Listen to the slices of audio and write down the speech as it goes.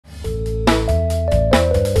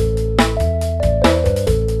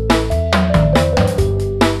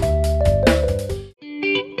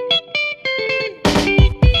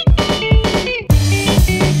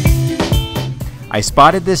I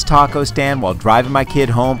spotted this taco stand while driving my kid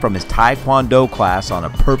home from his Taekwondo class on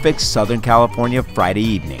a perfect Southern California Friday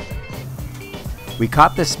evening. We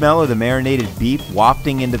caught the smell of the marinated beef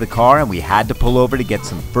wafting into the car, and we had to pull over to get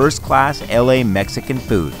some first-class LA Mexican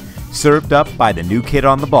food, served up by the new kid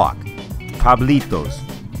on the block, Pablitos.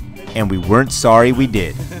 And we weren't sorry we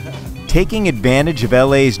did. Taking advantage of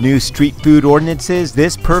LA's new street food ordinances,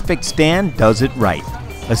 this perfect stand does it right.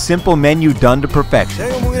 A simple menu done to perfection.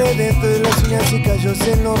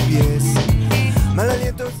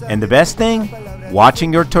 And the best thing?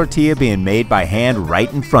 Watching your tortilla being made by hand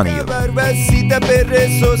right in front of you. I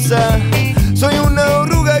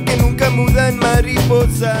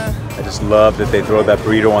just love that they throw that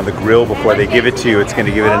burrito on the grill before they give it to you. It's going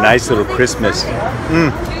to give it a nice little crispness.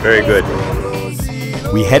 Very good.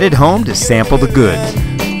 We headed home to sample the goods.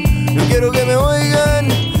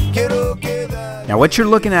 Now what you're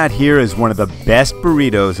looking at here is one of the best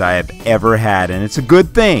burritos I have ever had, and it's a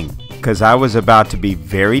good thing because I was about to be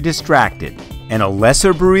very distracted, and a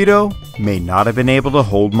lesser burrito may not have been able to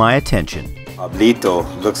hold my attention. Pablito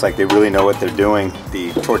looks like they really know what they're doing.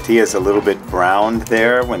 The tortilla is a little bit browned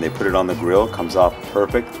there when they put it on the grill. It comes off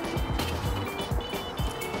perfect.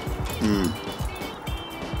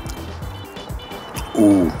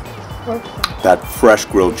 Ooh, that fresh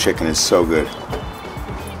grilled chicken is so good.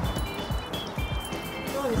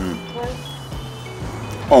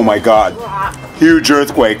 Oh my God, huge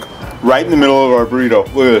earthquake right in the middle of our burrito.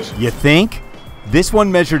 Look at this. You think? This one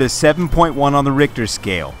measured a 7.1 on the Richter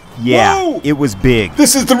scale. Yeah, whoa! It was big.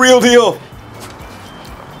 This is the real deal.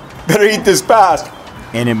 Better eat this fast.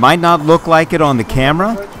 And it might not look like it on the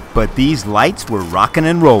camera, but these lights were rocking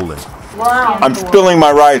and rolling. Wow. I'm spilling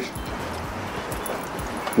my rice.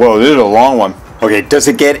 Whoa, this is a long one. Okay, does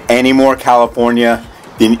it get any more California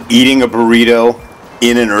than eating a burrito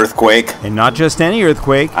in an earthquake? And not just any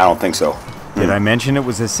earthquake. I don't think so. Did I mention it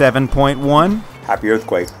was a 7.1? Happy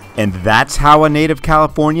earthquake. And that's how a native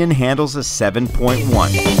Californian handles a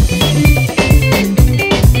 7.1.